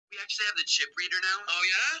actually have the chip reader now. Oh,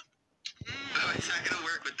 yeah? Oh, it's not gonna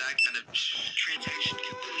work with that kind of transaction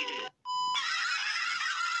completed.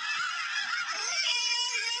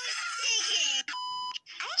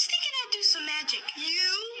 I was thinking I'd do some magic. You?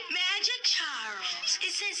 Magic Charles.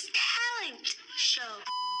 It says talent show.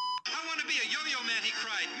 I want to be a yo-yo man, he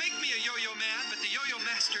cried. Make me a yo-yo man, but the yo-yo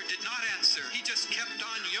master did not answer. He just kept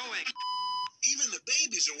on yoing. Even the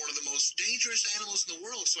babies are one of the most dangerous animals in the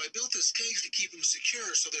world, so I built this cage to keep them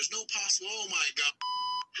secure so there's no possible... Oh, my God.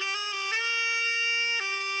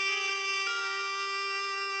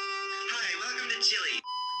 Hi, welcome to Chile.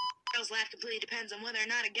 Girls' laugh completely depends on whether or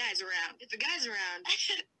not a guy's around. If a guy's around...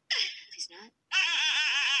 He's not.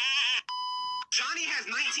 Johnny has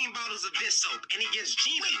 19 bottles of dish soap, and he gets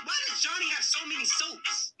Gina. Wait, why does Johnny have so many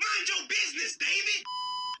soaps? Mind your business, David!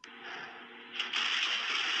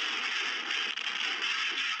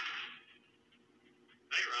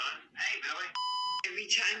 Hey, Ron. Hey, Billy. Every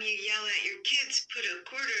time you yell at your kids, put a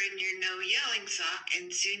quarter in your no-yelling sock, and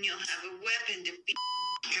soon you'll have a weapon to beat.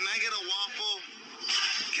 Can I get a waffle?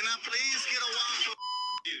 Can I please get a waffle?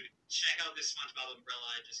 Dude, check out this SpongeBob umbrella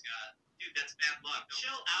I just got. Dude, that's bad luck.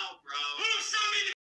 Chill out, bro. Who's so many